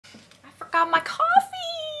forgot my coffee.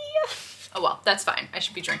 Oh well, that's fine. I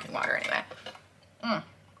should be drinking water anyway.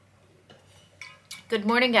 Good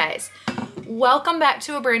morning, guys. Welcome back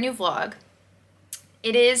to a brand new vlog.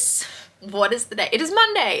 It is, what is the day? It is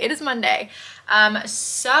Monday. It is Monday.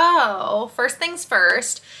 So first things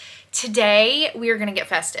first, today we are gonna get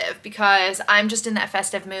festive because I'm just in that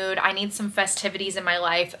festive mood. I need some festivities in my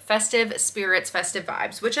life, festive spirits, festive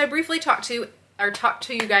vibes, which I briefly talked to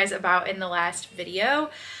you guys about in the last video.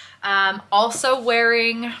 Also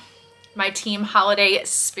wearing my Team Holiday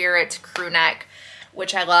Spirit crew neck,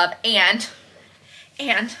 which I love, and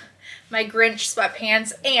my Grinch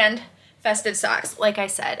sweatpants and festive socks. Like I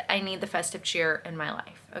said, I need the festive cheer in my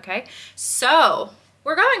life, okay? So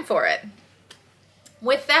we're going for it.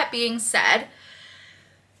 With that being said,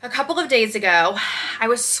 a couple of days ago, I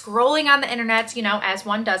was scrolling on the internet, you know, as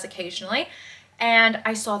one does occasionally, and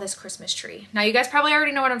I saw this Christmas tree. Now, you guys probably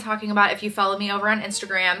already know what I'm talking about. If you follow me over on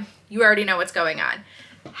Instagram, you already know what's going on.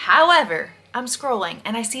 However, I'm scrolling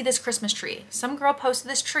and I see this Christmas tree. Some girl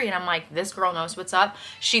posted this tree and I'm like, this girl knows what's up.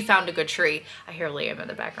 She found a good tree. I hear Liam in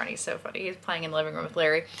the background. He's so funny. He's playing in the living room with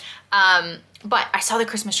Larry. But I saw the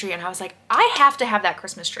Christmas tree and I was like, I have to have that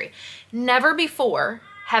Christmas tree. Never before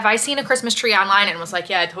have I seen a Christmas tree online and was like,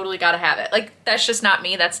 yeah, I totally gotta have it. Like, that's just not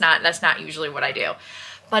me. That's not usually what I do.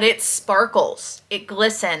 But it sparkles. It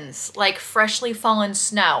glistens like freshly fallen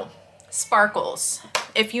snow. Sparkles.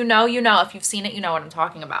 If you know, you know. If you've seen it, you know what I'm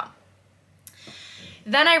talking about.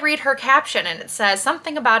 Then I read her caption and it says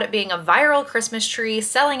something about it being a viral Christmas tree,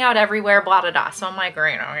 selling out everywhere, blah, blah, blah. So I'm like,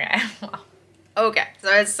 great, okay. Well, okay.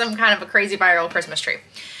 So it's some kind of a crazy viral Christmas tree.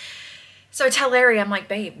 So I tell Larry, I'm like,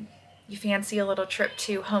 babe, you fancy a little trip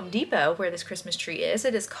to Home Depot where this Christmas tree is?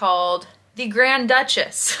 It is called the Grand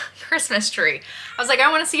Duchess Christmas tree. I was like, I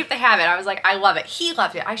want to see if they have it. I was like, I love it. He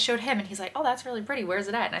loved it. I showed him and he's like, oh, that's really pretty. Where's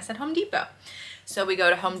it at? And I said, Home Depot. So we go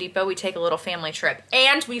to Home Depot, we take a little family trip,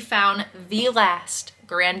 and we found the last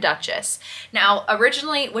Grand Duchess. Now,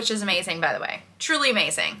 originally, which is amazing, by the way, truly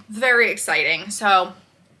amazing, very exciting. So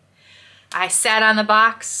I sat on the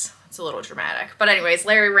box. It's a little dramatic. But anyways,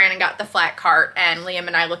 Larry ran and got the flat cart, and Liam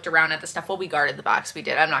and I looked around at the stuff. Well, we guarded the box. We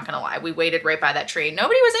did. I'm not going to lie. We waited right by that tree.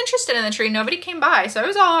 Nobody was interested in the tree. Nobody came by. So it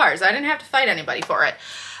was all ours. I didn't have to fight anybody for it.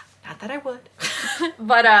 Not that I would.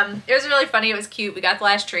 But it was really funny. It was cute. We got the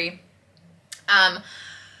last tree.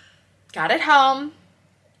 Got it home.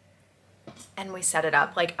 And we set it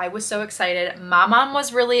up. Like, I was so excited. My mom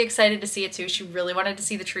was really excited to see it too. She really wanted to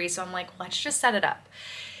see the tree. So I'm like, let's just set it up.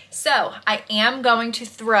 So I am going to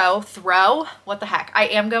what the heck? I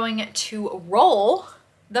am going to roll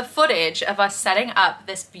the footage of us setting up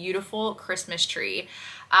this beautiful Christmas tree.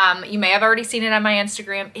 You may have already seen it on my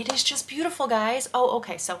Instagram. It is just beautiful, guys. Oh,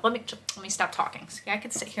 okay. So let me stop talking. See, I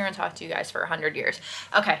could sit here and talk to you guys for 100 years.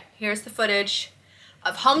 Okay, here's the footage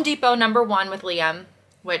of Home Depot #1 with Liam,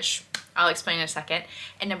 which I'll explain in a second,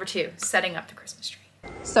 and #2, setting up the Christmas tree.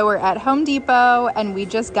 So we're at Home Depot and we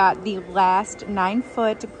just got the last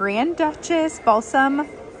 9-foot Grand Duchess Balsam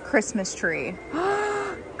Christmas tree.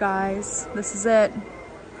 Guys, this is it.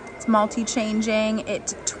 It's multi-changing,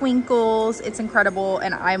 it twinkles, it's incredible,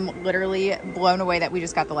 and I'm literally blown away that we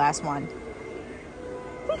just got the last one.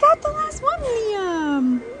 We got the last one,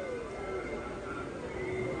 Liam!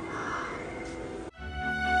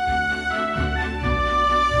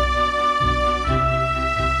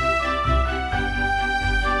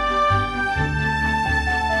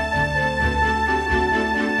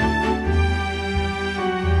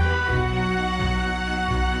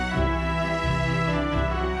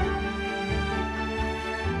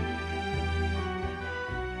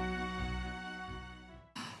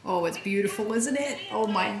 Oh, it's beautiful, isn't it? Oh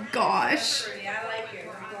my gosh. I like it.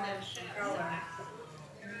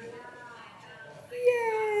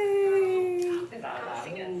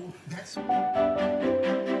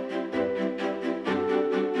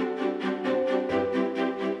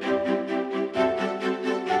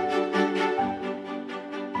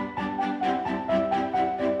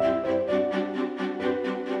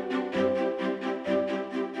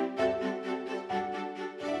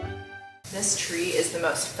 This tree is the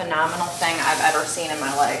most phenomenal thing I've ever seen in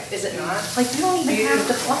my life. Is it not? Like, you don't even have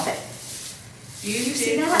to fluff it. Did you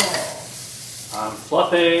see that? I'm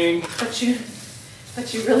fluffing. But you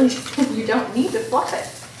really, you don't need to fluff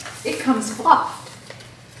it. It comes fluffed.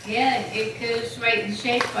 Yeah, it goes right in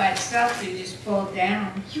shape by itself. You just pull it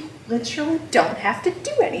down. You literally don't have to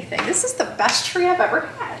do anything. This is the best tree I've ever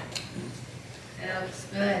had. It looks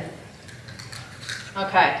good.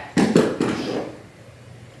 Okay.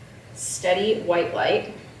 Steady white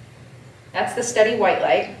light. That's the steady white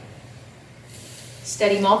light.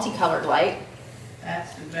 Steady multicolored light.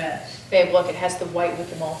 That's the best. Babe, look, it has the white with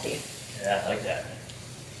the multi. Yeah, I like that.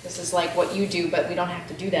 This is like what you do, but we don't have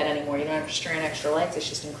to do that anymore. You don't have to strand extra lights. It's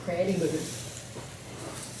just incredible.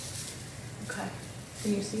 Okay.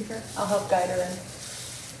 Can you see her? I'll help guide her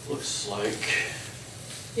in. Looks like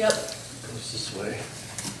Yep. goes this way.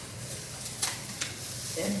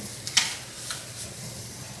 In.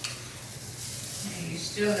 You're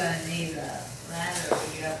still gonna need a ladder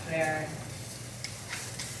to get up there.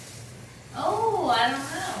 Oh, I don't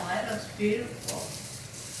know, that looks beautiful.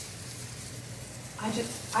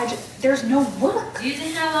 There's no work. Do you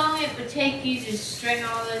know how long it would take you to string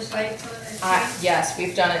all those lights on the tree? Yes,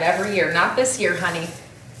 we've done it every year. Not this year, honey.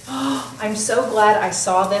 I'm so glad I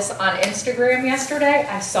saw this on Instagram yesterday.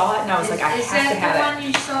 I saw it and I was like, I have to have it. Is that the one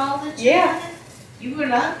you saw that you Yeah. wanted? You were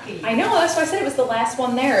lucky. I know, that's why I said it was the last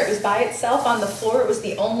one there. It was by itself on the floor. It was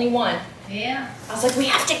the only one. Yeah. I was like, we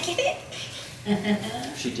have to get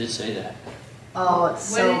it. She did say that. Oh, it's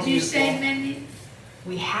so beautiful. What did you say, Mindy?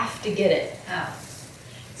 We have to get it. Oh.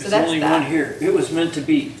 So There's that's only that. one here. It was meant to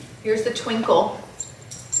be. Here's the twinkle.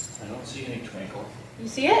 I don't see any twinkle. You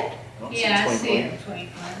see it? I don't Yeah, I see see twinkling. it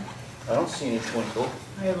twinkling. I don't see any twinkle.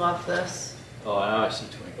 I love this. Oh, now I see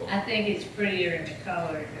twinkle. I think it's prettier in the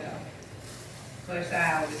color though. Of course,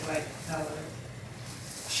 I always like the color.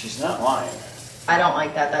 She's not lying. I don't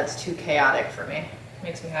like that. That's too chaotic for me.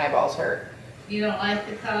 Makes my eyeballs hurt. You don't like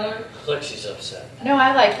the color? Looks like she's upset. No,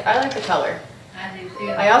 I like the color. I do too.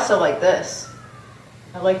 I also like this.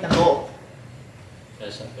 I like them both.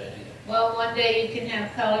 That's not bad either. Well, one day you can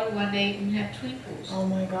have color, one day you can have twinkles. Oh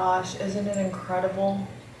my gosh, isn't it incredible?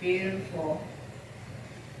 Beautiful.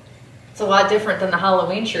 It's a lot different than the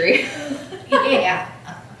Halloween tree. Yeah.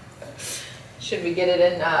 Should we get it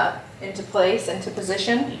in into place, into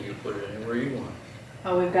position? You can put it anywhere you want.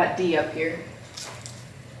 Oh, we've got D up here.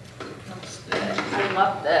 Looks good. I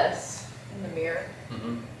love this in the mirror.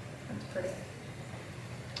 Mm-hmm. That's pretty.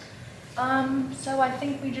 So I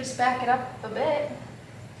think we just back it up a bit.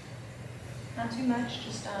 Not too much,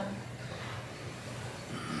 just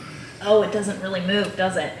Oh, it doesn't really move,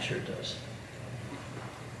 does it? Sure it does.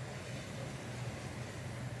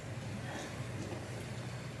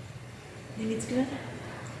 Think it's good?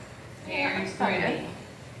 Very it's fine. pretty.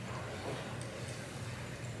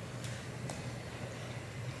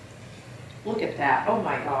 Look at that. Oh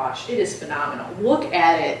my gosh, it is phenomenal. Look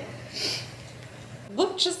at it.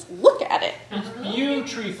 Just look at it. It's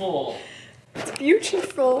beautiful. It's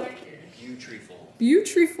beautiful. Beautiful.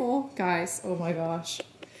 Beautiful. Guys, oh my gosh.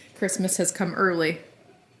 Christmas has come early.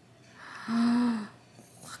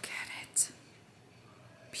 Look at it.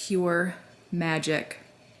 Pure magic.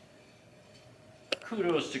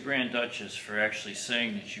 Kudos to Grand Duchess for actually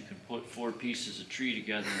saying that you can put 4 pieces of tree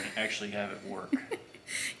together and actually have it work.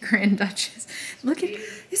 Grand Duchess. Look at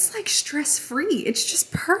it's like stress-free. It's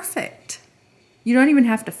just perfect. You don't even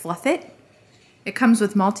have to fluff it. It comes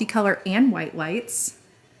with multicolor and white lights,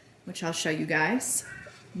 which I'll show you guys.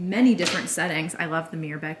 Many different settings. I love the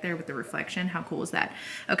mirror back there with the reflection. How cool is that?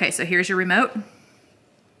 Okay, so here's your remote,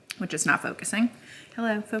 which is not focusing.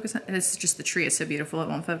 Hello, focus on, this is just the tree is so beautiful it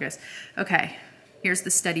won't focus. Okay, here's the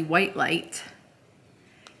steady white light,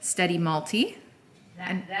 steady multi.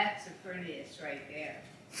 That's the prettiest right there.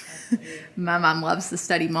 My mom loves the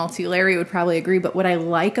steady multi. Larry would probably agree, but what I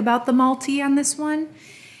like about the multi on this one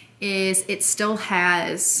is it still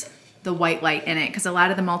has the white light in it, because a lot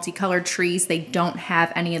of the multicolored trees, they don't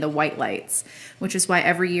have any of the white lights, which is why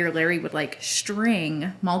every year Larry would like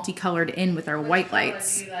string multicolored in with our white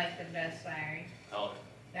lights. What do you like the best, Larry? Color.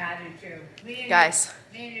 I do too. Guys.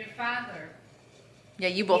 Me and your father. Yeah,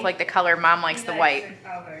 you both like the color. Mom likes the white. The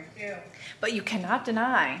color too. But you cannot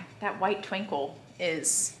deny that white twinkle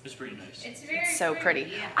is It's pretty nice. It's very so pretty.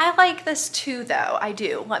 Yeah. I like this too, though. I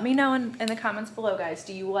do. Let me know in the comments below, guys.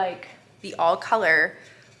 Do you like the all color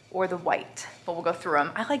or the white? But we'll go through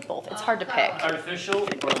them. I like both. It's hard to pick. Artificial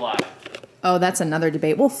or live? Oh, that's another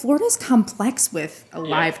debate. Well, Florida's complex with a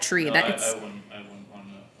live tree. No, That I it's wouldn't want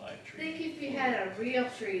a live I tree. think if you had a real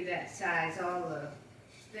tree that size, all the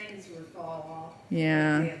things would fall off.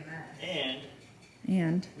 Yeah. It'd be a mess.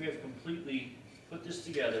 and We have completely put this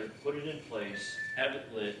together, put it in place, have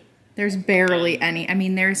it lit. there's barely any. I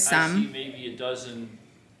mean, there's I see some. maybe a dozen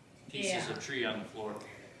pieces Yeah. of tree on the floor.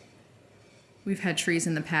 We've had trees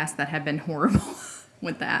in the past that have been horrible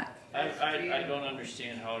with that. I don't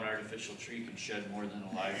understand how an artificial tree can shed more than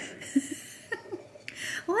a live tree.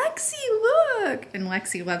 Lexi, look! And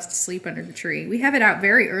Lexi loves to sleep under the tree. We have it out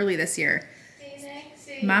very early this year. See,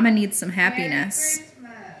 Lexi. Mama needs some happiness.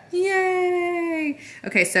 Merry Christmas. Yay!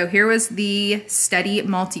 Okay, so here was the steady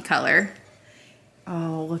multicolor.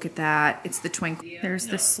 Oh, look at that. It's the twinkle. There's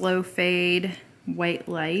the slow fade white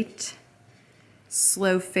light.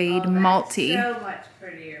 Slow fade Oh, multi. so much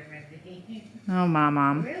prettier, Mindy. Oh,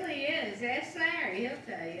 Mom. It really is. Ask Larry, he'll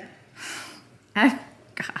tell you. Oh,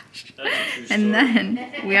 gosh. That's a true And story.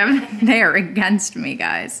 then we have, they are against me,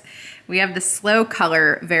 guys. We have the slow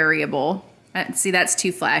color variable. See, that's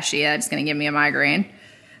too flashy. That's going to give me a migraine.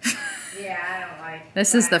 Yeah, I don't like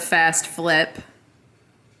This is the fast flip.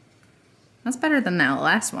 That's better than that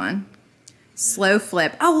last one. Slow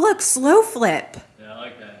flip. Oh, look, slow flip. Yeah, I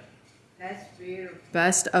like that. That's beautiful.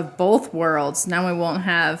 Best of both worlds. Now we won't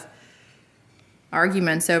have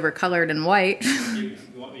arguments over colored and white. You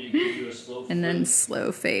want me to give you a slow And then flip?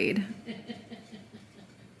 slow fade.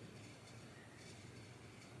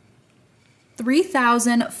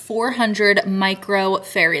 3,400 micro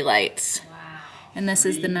fairy lights. Wow. And this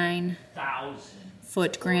is the 9 1,000.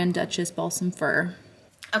 foot Grand Duchess Balsam Fir.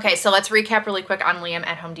 Okay, so let's recap really quick on Liam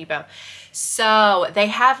at Home Depot. So they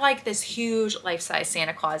have like this huge life-size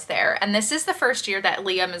Santa Claus there. And this is the first year that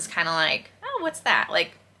Liam is kind of like, oh, what's that?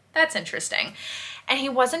 Like, that's interesting. And he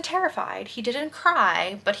wasn't terrified. He didn't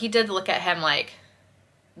cry, but he did look at him like,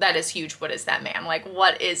 that is huge. What is that, man? Like,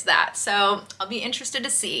 what is that? So I'll be interested to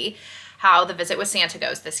see how the visit with Santa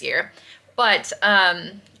goes this year. But,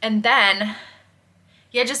 and then,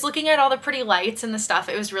 yeah, just looking at all the pretty lights and the stuff,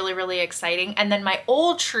 it was really, really exciting. And then my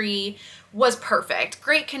old tree was perfect.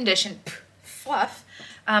 Great condition. Fluff.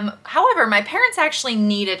 However, my parents actually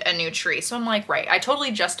needed a new tree. So I'm like, right, I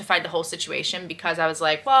totally justified the whole situation because I was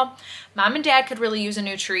like, well, Mom and Dad could really use a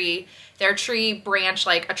new tree. Their tree branch,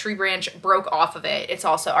 like a tree branch broke off of it. It's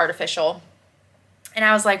also artificial. And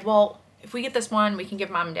I was like, well, if we get this one, we can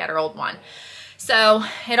give Mom and Dad our old one. So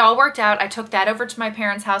it all worked out. I took that over to my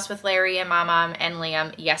parents' house with Larry and my mom and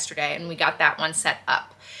Liam yesterday, and we got that one set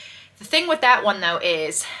up. The thing with that one, though,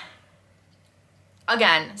 is,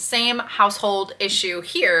 again, same household issue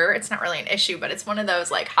here. It's not really an issue, but it's one of those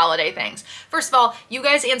like holiday things. First of all, you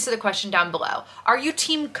guys answer the question down below. Are you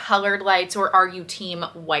team colored lights or are you team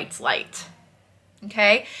white light?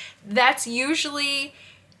 Okay, that's usually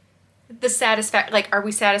the like, are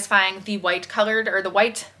we satisfying the white colored or the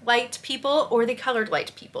white light people or the colored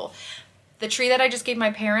light people? The tree that I just gave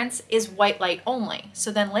my parents is white light only.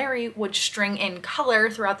 So then Larry would string in color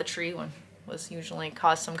throughout the tree, when was usually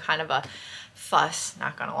cause some kind of a fuss,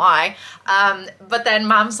 not gonna lie. But then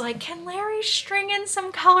Mom's like, can Larry string in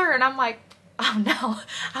some color? And I'm like, oh no.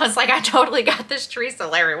 I was like, I totally got this tree, so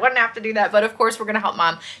Larry wouldn't have to do that. But of course, we're gonna help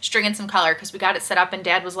Mom string in some color because we got it set up and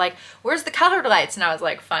Dad was like, where's the colored lights? And I was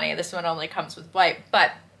like, funny, this one only comes with white,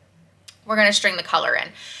 but we're gonna string the color in.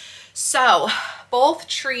 So both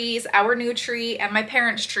trees, our new tree and my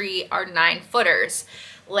parents' tree, are 9-footers.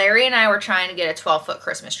 Larry and I were trying to get a 12-foot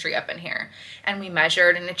Christmas tree up in here, and we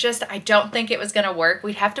measured, and it just, I don't think it was gonna work.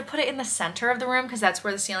 We'd have to put it in the center of the room because that's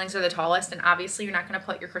where the ceilings are the tallest, and obviously you're not gonna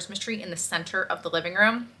put your Christmas tree in the center of the living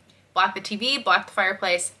room. Block the TV, block the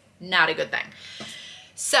fireplace, not a good thing.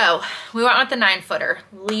 So we went with the 9-footer.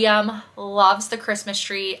 Liam loves the Christmas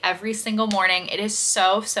tree every single morning. It is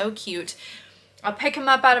so, so cute. I'll pick him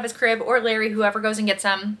up out of his crib, or Larry, whoever goes and gets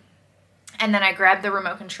him. And then I grab the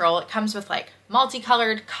remote control. It comes with like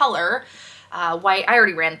multicolored color, white. I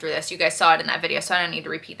already ran through this. You guys saw it in that video, so I don't need to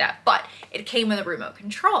repeat that. But it came with a remote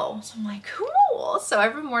control. So I'm like, cool. So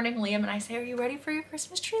every morning Liam and I say, are you ready for your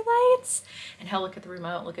Christmas tree lights? And he'll look at the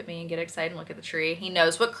remote, look at me and get excited and look at the tree. He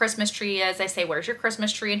knows what Christmas tree is. I say, where's your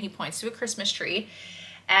Christmas tree? And he points to a Christmas tree.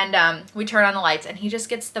 And we turn on the lights and he just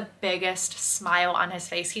gets the biggest smile on his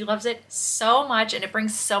face. He loves it so much and it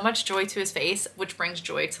brings so much joy to his face, which brings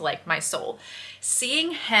joy to like my soul.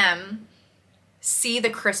 Seeing him see the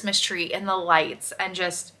Christmas tree and the lights and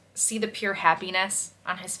just see the pure happiness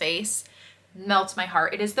on his face melts my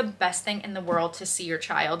heart. It is the best thing in the world to see your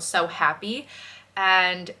child so happy.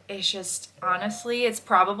 And it's just, honestly, it's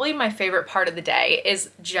probably my favorite part of the day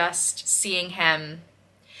is just seeing him,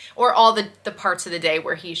 or all the parts of the day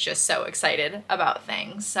where he's just so excited about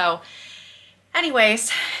things. So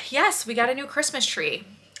anyways, yes, we got a new Christmas tree.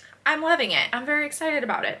 I'm loving it. I'm very excited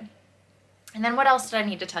about it. And then what else did I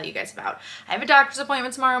need to tell you guys about? I have a doctor's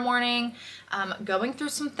appointment tomorrow morning. Going through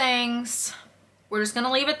some things. We're just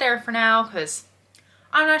gonna leave it there for now because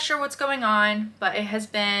I'm not sure what's going on, but it has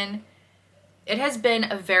been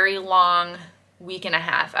a very long week and a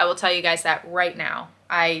half. I will tell you guys that right now.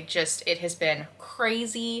 It has been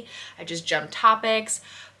crazy. I just jumped topics,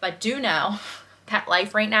 but do know that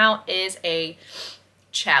life right now is a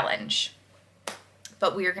challenge,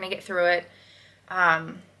 but we are going to get through it.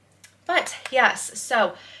 But yes,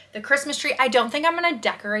 so the Christmas tree, I don't think I'm going to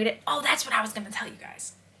decorate it. Oh, that's what I was going to tell you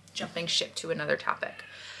guys. Jumping ship to another topic.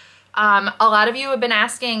 A lot of you have been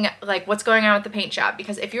asking like what's going on with the paint job,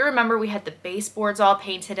 because if you remember, we had the baseboards all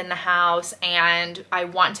painted in the house and I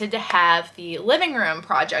wanted to have the living room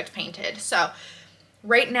project painted. So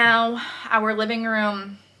right now our living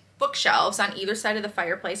room bookshelves on either side of the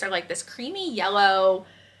fireplace are like this creamy yellow,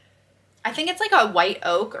 I think it's like a white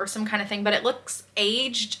oak or some kind of thing, but it looks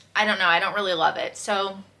aged. I don't know, I don't really love it.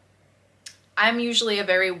 So I'm usually a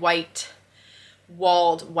very walled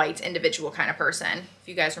white individual kind of person. If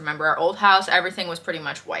you guys remember our old house, everything was pretty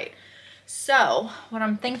much white. So what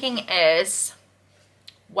I'm thinking is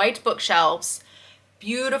white bookshelves,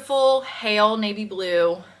 beautiful pale navy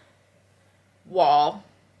blue wall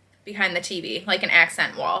behind the TV, like an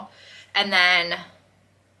accent wall. And then,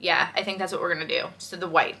 yeah, I think that's what we're gonna do. So the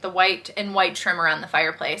white and white trim around the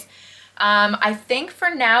fireplace. I think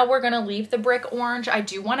for now we're gonna leave the brick orange. I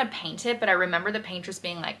do want to paint it, but I remember the painters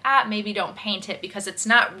being like, maybe don't paint it because it's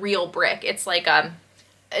not real brick. It's like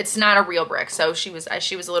it's not a real brick. So she was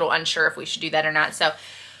a little unsure if we should do that or not. So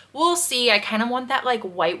we'll see. I kind of want that like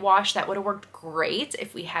whitewash. That would have worked great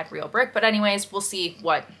if we had real brick. But anyways, we'll see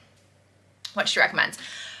what she recommends.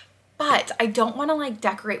 But I don't want to like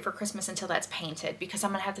decorate for Christmas until that's painted, because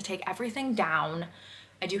I'm gonna have to take everything down.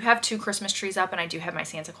 I do have 2 Christmas trees up and I do have my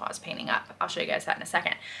Santa Claus painting up. I'll show you guys that in a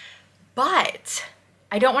second. But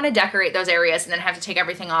I don't want to decorate those areas and then have to take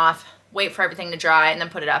everything off, wait for everything to dry, and then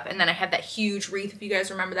put it up. And then I have that huge wreath, if you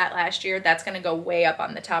guys remember that last year, that's going to go way up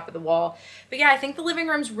on the top of the wall. But yeah, I think the living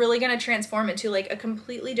room's really going to transform into like a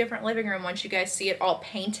completely different living room once you guys see it all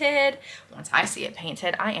painted. Once I see it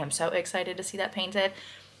painted, I am so excited to see that painted.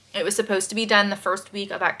 It was supposed to be done the first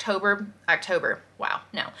week of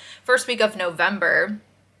first week of November.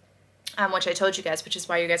 Which I told you guys, which is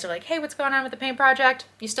why you guys are like, hey, what's going on with the paint project?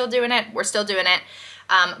 You still doing it? We're still doing it.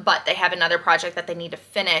 But they have another project that they need to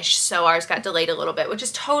finish. So ours got delayed a little bit, which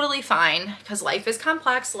is totally fine because life is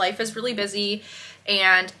complex. Life is really busy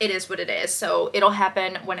and it is what it is. So it'll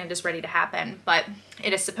happen when it is ready to happen, but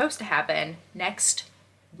it is supposed to happen next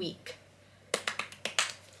week,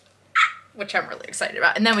 which I'm really excited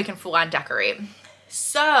about. And then we can full on decorate.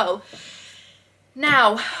 So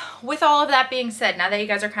now, with all of that being said, now that you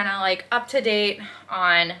guys are kind of like up to date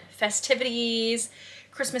on festivities,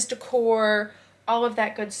 Christmas decor, all of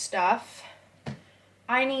that good stuff,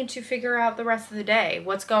 I need to figure out the rest of the day.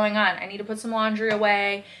 What's going on? I need to put some laundry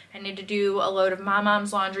away. I need to do a load of my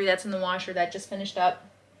mom's laundry that's in the washer that just finished up.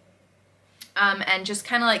 And just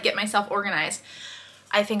kind of like get myself organized.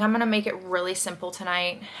 I think I'm going to make it really simple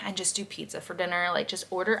tonight and just do pizza for dinner. Like just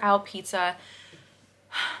order out pizza.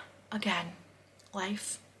 Again,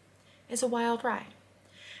 life is a wild ride.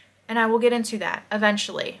 And I will get into that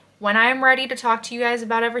eventually. When I am ready to talk to you guys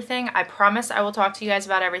about everything, I promise I will talk to you guys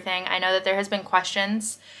about everything. I know that there has been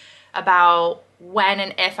questions about when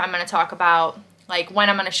and if I'm going to talk about like when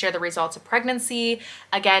I'm going to share the results of pregnancy.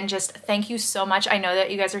 Again, just thank you so much. I know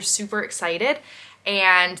that you guys are super excited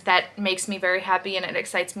and that makes me very happy and it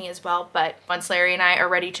excites me as well. But once Larry and I are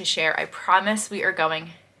ready to share, I promise we are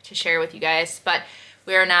going to share with you guys, but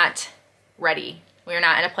we are not ready. We're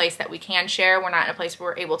not in a place that we can share. We're not in a place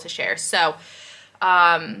where we're able to share. So,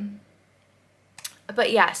 but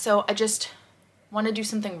yeah, so I just want to do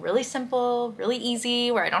something really simple, really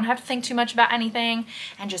easy, where I don't have to think too much about anything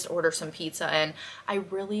and just order some pizza. And I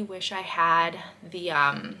really wish I had the,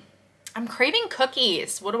 I'm craving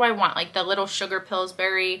cookies. What do I want? Like the little sugar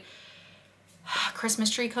Pillsbury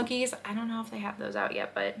Christmas tree cookies. I don't know if they have those out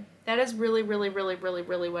yet, but that is really, really, really, really,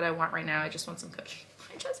 really what I want right now. I just want some cookies.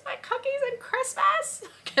 I just want cookies and Christmas.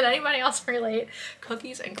 Can anybody else relate?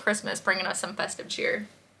 Cookies and Christmas, bringing us some festive cheer.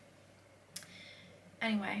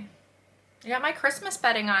 Anyway, I got my Christmas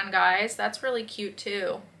bedding on, guys. That's really cute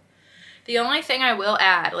too. The only thing I will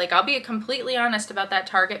add, like I'll be completely honest about that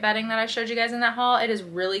Target bedding that I showed you guys in that haul. It is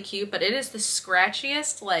really cute, but it is the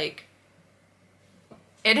scratchiest, like,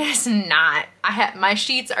 it is not. My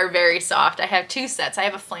sheets are very soft. I have 2 sets. I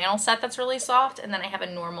have a flannel set that's really soft, and then I have a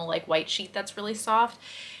normal like white sheet that's really soft.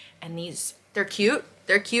 And these, they're cute.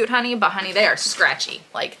 They're cute, honey, but honey, they are scratchy.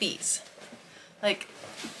 Like these. Like,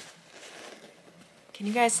 can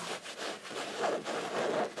you guys?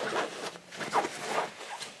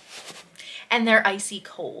 And they're icy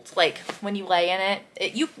cold. Like when you lay in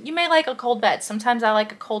it, you may like a cold bed. Sometimes I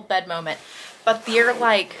like a cold bed moment, but they're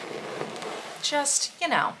like, just, you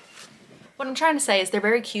know, what I'm trying to say is they're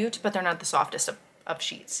very cute, but they're not the softest of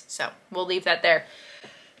sheets. So we'll leave that there.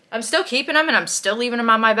 I'm still keeping them and I'm still leaving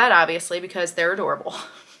them on my bed, obviously, because they're adorable.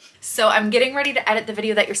 So I'm getting ready to edit the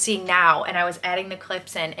video that you're seeing now, and I was adding the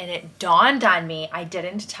clips in, and it dawned on me I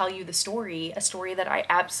didn't tell you the story, a story that I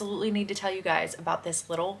absolutely need to tell you guys about this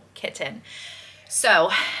little kitten.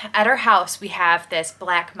 So at our house, we have this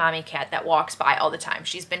black mommy cat that walks by all the time.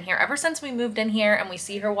 She's been here ever since we moved in here, and we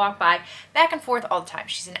see her walk by back and forth all the time.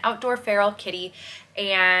 She's an outdoor feral kitty,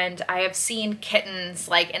 and I have seen kittens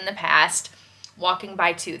like in the past walking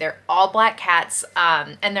by too. They're all black cats,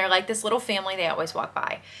 and they're like this little family. They always walk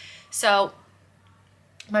by. So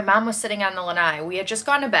my mom was sitting on the lanai. We had just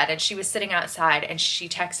gone to bed, and she was sitting outside, and she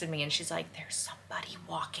texted me, and she's like, there's somebody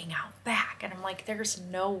walking out back. And I'm like, there's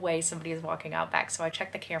no way somebody is walking out back. So I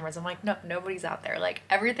checked the cameras. I'm like, no, nobody's out there. Like,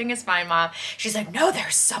 everything is fine, Mom. She's like, no,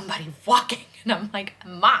 there's somebody walking. And I'm like,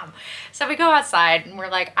 Mom. So we go outside, and we're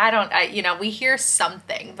like, you know, we hear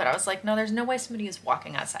something. But I was like, no, there's no way somebody is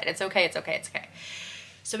walking outside. It's okay, it's okay, it's okay.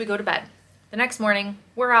 So we go to bed. The next morning,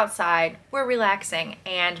 we're outside, we're relaxing,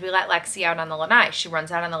 and we let Lexi out on the lanai. She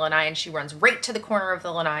runs out on the lanai, and she runs right to the corner of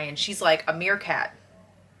the lanai, and she's like a meerkat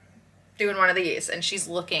doing one of these, and she's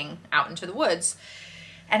looking out into the woods.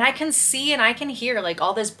 And I can see and I can hear like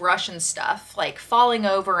all this brush and stuff like falling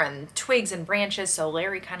over and twigs and branches. So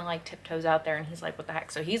Larry kind of like tiptoes out there, and he's like, what the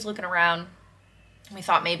heck? So he's looking around. We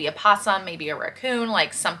thought maybe a possum, maybe a raccoon,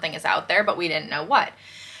 like something is out there, but we didn't know what.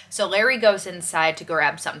 So Larry goes inside to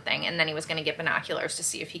grab something, and then he was going to get binoculars to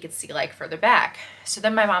see if he could see like further back. So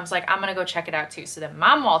then my mom's like, I'm going to go check it out too. So then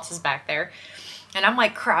Mom waltzes back there, and I'm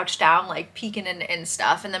like crouched down, like peeking and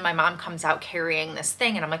stuff. And then my mom comes out carrying this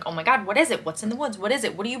thing, and I'm like, oh my God, what is it? What's in the woods? What is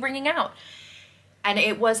it? What are you bringing out? And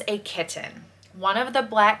it was a kitten. One of the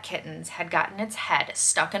black kittens had gotten its head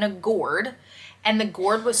stuck in a gourd, and the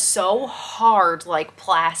gourd was so hard, like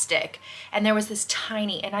plastic. And there was this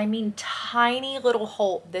tiny, and I mean tiny little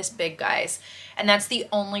hole this big, guys. And that's the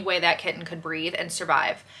only way that kitten could breathe and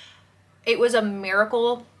survive. It was a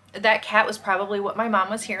miracle. That cat was probably what my mom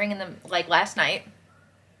was hearing in the, like last night.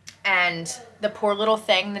 And the poor little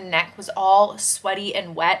thing, the neck was all sweaty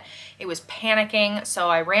and wet. It was panicking. So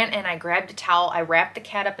I ran in, I grabbed a towel. I wrapped the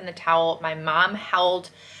cat up in the towel. My mom held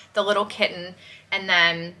the little kitten, and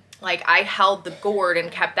then like I held the gourd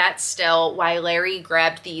and kept that still while Larry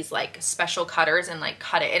grabbed these like special cutters and like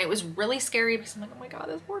cut it. And it was really scary because I'm like, oh my God,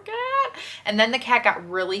 this poor cat. And then the cat got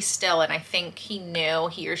really still, and I think he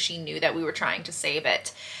or she knew that we were trying to save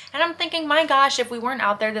it. And I'm thinking, my gosh, if we weren't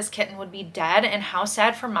out there, this kitten would be dead. And how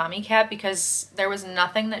sad for Mommy Cat, because there was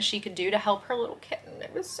nothing that she could do to help her little kitten.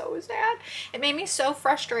 It was so sad. It made me so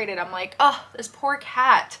frustrated. I'm like, oh, this poor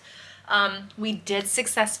cat. We did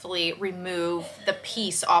successfully remove the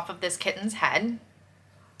piece off of this kitten's head.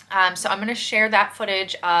 So I'm going to share that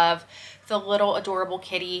footage of the little adorable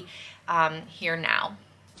kitty here now.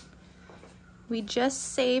 We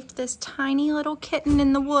just saved this tiny little kitten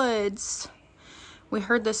in the woods. We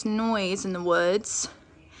heard this noise in the woods,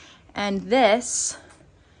 and this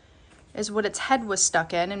is what its head was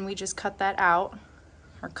stuck in, and we just cut that out,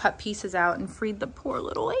 or cut pieces out, and freed the poor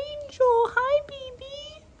little angel. Hi,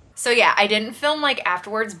 baby. So yeah, I didn't film like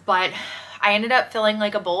afterwards, but I ended up filling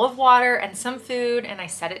like a bowl of water and some food, and I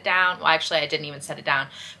set it down. Well, actually, I didn't even set it down.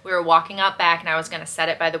 We were walking out back, and I was gonna set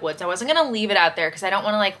it by the woods. I wasn't gonna leave it out there because I don't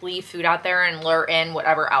wanna like leave food out there and lure in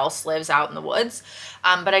whatever else lives out in the woods.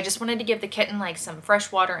 But I just wanted to give the kitten like some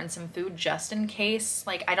fresh water and some food just in case.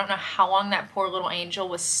 Like, I don't know how long that poor little angel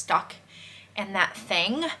was stuck in that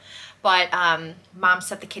thing. But Mom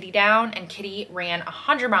set the kitty down, and kitty ran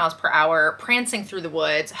 100 miles per hour, prancing through the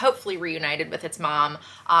woods, hopefully reunited with its mom.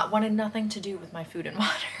 Wanted nothing to do with my food and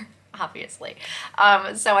water, obviously.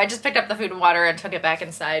 So I just picked up the food and water and took it back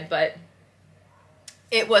inside, but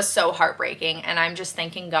it was so heartbreaking. And I'm just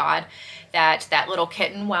thanking God that that little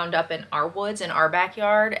kitten wound up in our woods, in our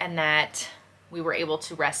backyard, and that we were able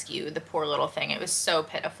to rescue the poor little thing. It was so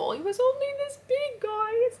pitiful. He was only this big,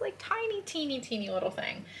 guys, like tiny, teeny little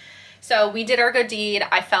thing. So we did our good deed.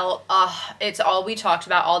 I felt, it's all we talked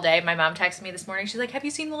about all day. My mom texted me this morning. She's like, have you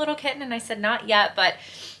seen the little kitten? And I said, not yet, but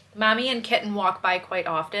Mommy and Kitten walk by quite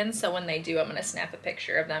often. So when they do, I'm gonna snap a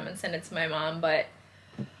picture of them and send it to my mom, but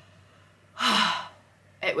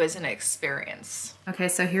it was an experience. Okay,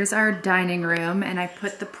 so here's our dining room, and I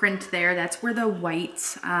put the print there. That's where the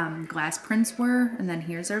white glass prints were. And then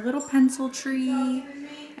here's our little pencil tree.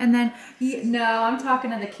 And then, no, I'm talking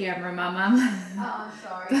to the camera, Mama. Oh, I'm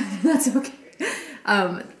sorry. That's okay.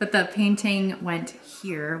 But the painting went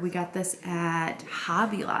here. We got this at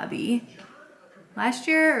Hobby Lobby last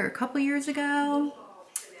year or a couple years ago.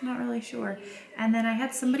 Not really sure. And then I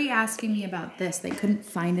had somebody asking me about this. They couldn't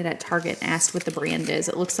find it at Target and asked what the brand is.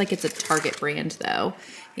 It looks like it's a Target brand though.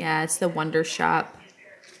 Yeah, it's the Wonder Shop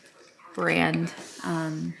brand.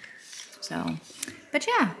 But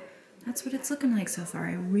yeah, that's what it's looking like so far.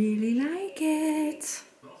 I really like it.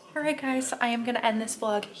 All right, guys, I am gonna end this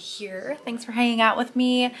vlog here. Thanks for hanging out with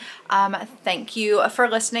me. Thank you for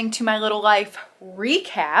listening to my little life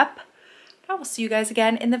recap. I will see you guys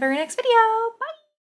again in the very next video.